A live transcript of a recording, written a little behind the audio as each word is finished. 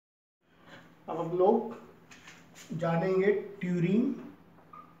अब हम लोग जानेंगे ट्यूरिंग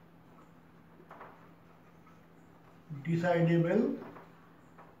डिसाइडेबल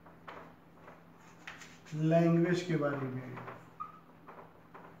लैंग्वेज के बारे में।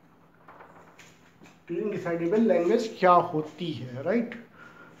 ट्यूरिंग डिसाइडेबल लैंग्वेज क्या होती है, राइट।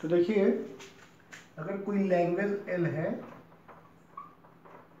 तो देखिए, अगर कोई लैंग्वेज एल है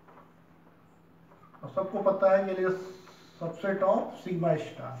और सबको पता है कि subset of sigma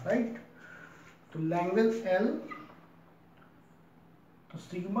star, right. तो लैंग्वेज एल, तो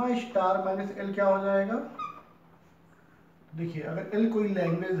सिग्मा स्टार माइनस एल क्या हो जाएगा। देखिए, अगर एल कोई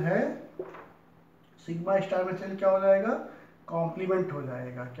लैंग्वेज है, सिग्मा स्टार में एल क्या हो जाएगा, कॉम्प्लीमेंट हो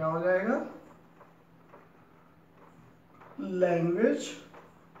जाएगा। क्या हो जाएगा, लैंग्वेज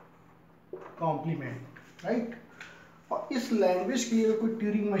कॉम्प्लीमेंट, राइट। और इस लैंग्वेज के लिए कोई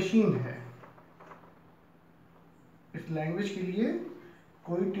ट्यूरिंग मशीन है, इस लैंग्वेज के लिए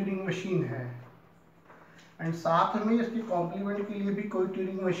कोई ट्यूरिंग मशीन है, एंड साथ में इसके कॉम्प्लीमेंट के लिए भी कोई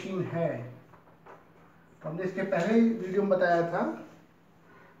ट्यूरिंग मशीन है। तो हमने इसके पहले वीडियो में बताया था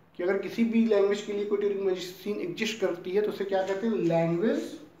कि अगर किसी भी लैंग्वेज के लिए कोई ट्यूरिंग मशीन एग्जिस्ट करती है तो उसे क्या कहते हैं,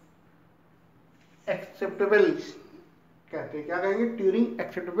 लैंग्वेज एक्सेप्टेबल कहते हैं। क्या कहेंगे, ट्यूरिंग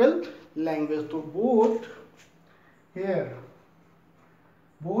एक्सेप्टेबल लैंग्वेज। तो both here,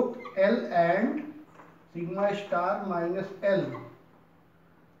 both L and sigma star minus L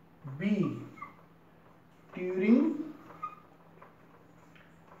B Turing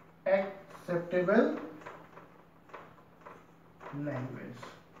acceptable language.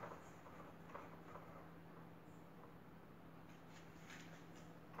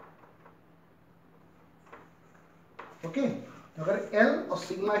 Okay, तो अगर एल और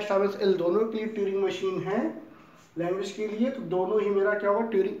सिग्मा स्टार माइनस एल दोनों के लिए ट्यूरिंग मशीन है लैंग्वेज के लिए, तो दोनों ही मेरा क्या होगा,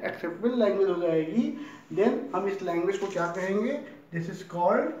 ट्यूरिंग एक्सेप्टेबल लैंग्वेज हो जाएगी। देन हम इस लैंग्वेज को क्या कहेंगे, this is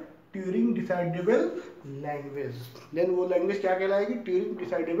called Turing decidable language. Then वो लैंग्वेज क्या कहलाएगी, ट्यूरिंग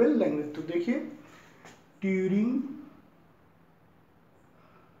डिसाइडेबल लैंग्वेज। तो देखिए, ट्यूरिंग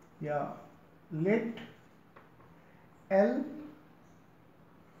या late L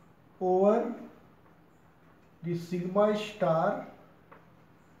over the sigma star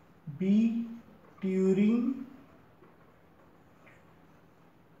be Turing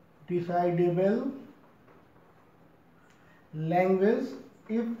decidable language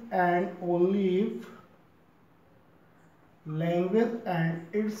if and only if language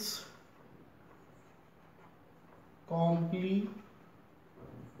and its complement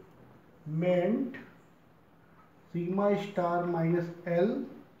sigma star minus L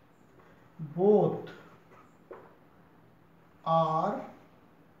both are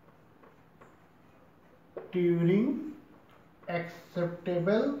Turing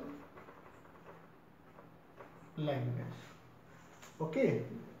acceptable language. Okay,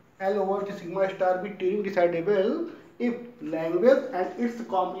 L over the sigma star be Turing decidable if language and its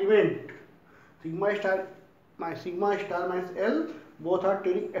complement sigma star minus L both are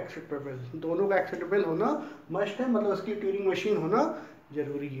Turing acceptable. दोनों का acceptable होना must है, मतलब उसकी Turing machine होना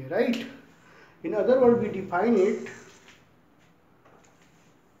जरूरी है, right. In other words, we define it.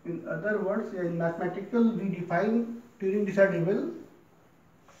 In other words, in mathematical, we define Turing decidable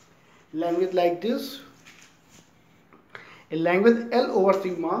language like this: a language L over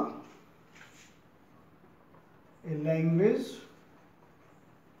sigma, a language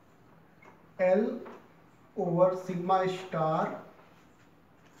L over sigma star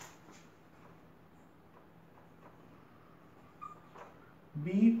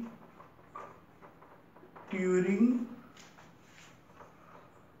be Turing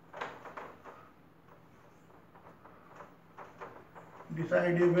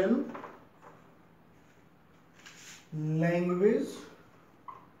decidable language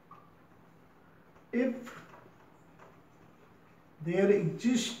if there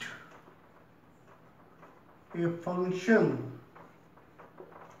exists a function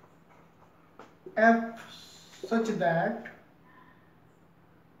f such that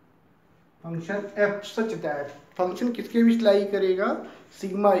function किसके बीच लाई करेगा,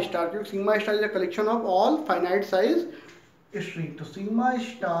 sigma star, क्योंकि sigma star is a collection of all finite size string. तो sigma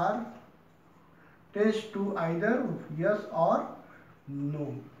star tends to either yes और no.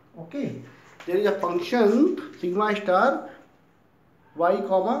 Okay, there is a function sigma star y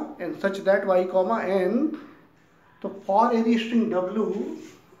comma N such that y comma N. तो for any string w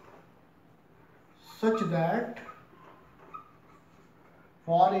such that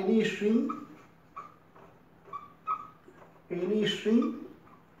for any string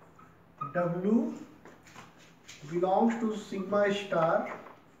w belongs to sigma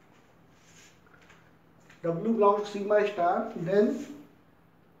star, then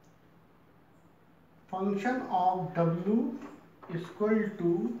function of w is equal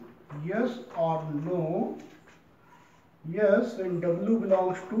to yes or no. Yes when w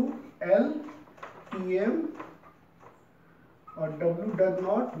belongs to L Tm, or w does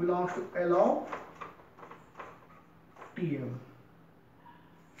not belongs to L of Tm.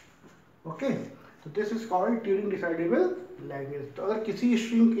 Okay, तो this is called Turing decidable language. तो अगर किसी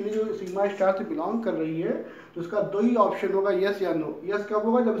string के लिए जो sigma star से belong कर रही है तो उसका दो ही ऑप्शन होगा, यस या नो। यस कब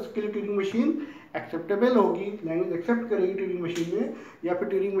होगा? जब उसके लिए ट्यूरिंग मशीन एक्सेप्टेबल होगी, लैंग्वेज एक्सेप्ट करेगी ट्यूरिंग मशीन में, या फिर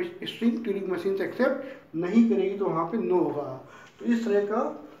स्ट्रिंग ट्यूरिंग मशीन से एक्सेप्ट नहीं करेगी तो वहाँ पे नो होगा। तो इस तरह का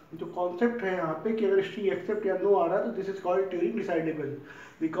जो कॉन्सेप्ट है यहाँ पे कि अगर स्ट्रिंग एक्सेप्ट या नो आ रहा है तो this is called Turing decidable,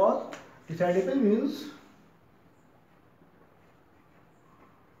 because decidable means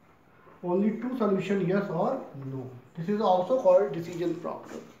only two solution, yes or no. This is also called decision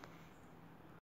problem.